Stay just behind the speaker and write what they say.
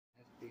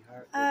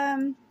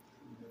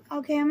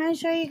Okay, I'm going to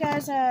show you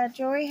guys a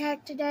jewelry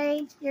hack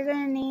today. You're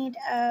going to need,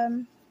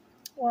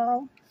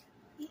 well,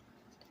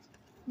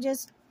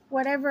 just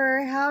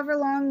however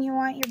long you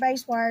want your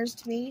base wires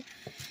to be.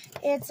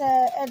 It's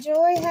a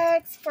jewelry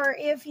hack for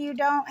if you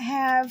don't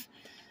have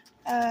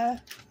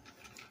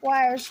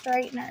wire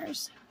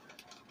straighteners.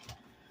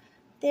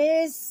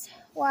 This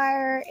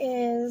wire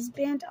is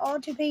bent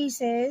all to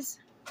pieces,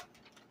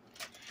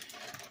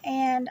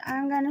 and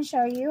I'm going to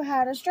show you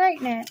how to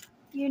straighten it.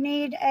 You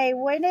need a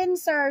wooden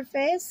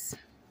surface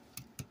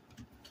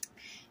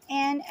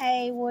and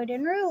a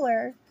wooden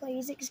ruler.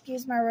 Please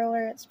excuse my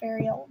ruler, it's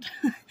very old.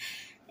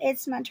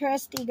 It's my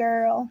trusty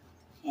girl.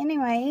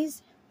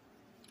 Anyways,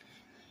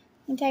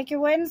 you take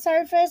your wooden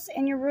surface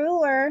and your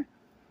ruler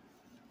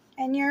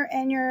and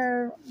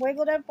your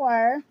wiggled up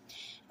wire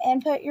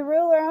and put your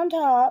ruler on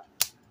top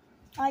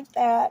like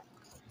that.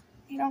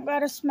 You don't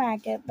gotta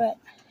smack it, but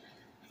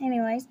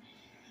anyways.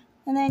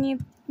 And then you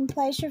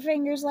place your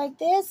fingers like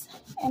this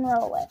and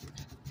roll it.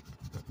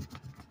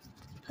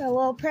 Put a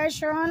little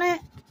pressure on it.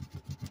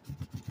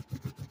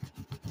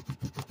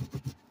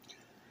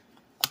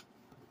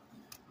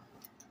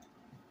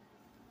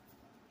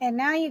 And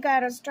now you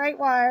got a straight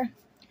wire.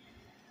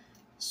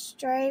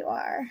 Straight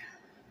wire.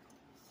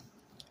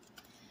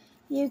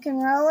 You can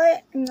roll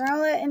it and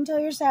roll it until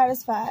you're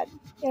satisfied.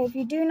 If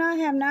you do not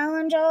have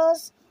nylon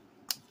jaws,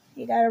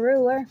 you got a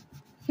ruler.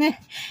 It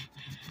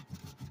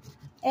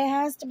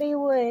has to be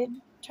wood.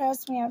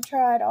 Trust me, I've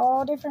tried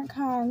all different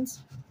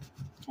kinds.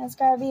 It's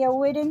got to be a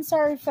wooden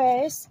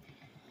surface.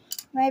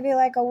 Maybe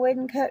like a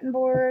wooden cutting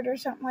board or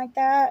something like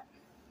that.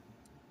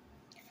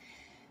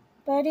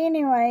 But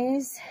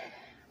anyways,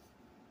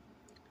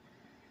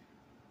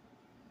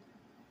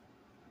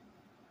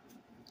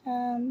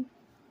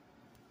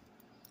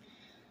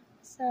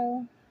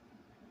 so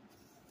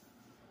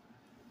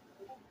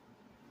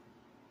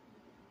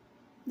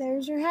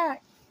there's your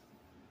hack.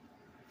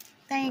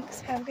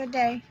 Thanks. Have a good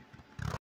day.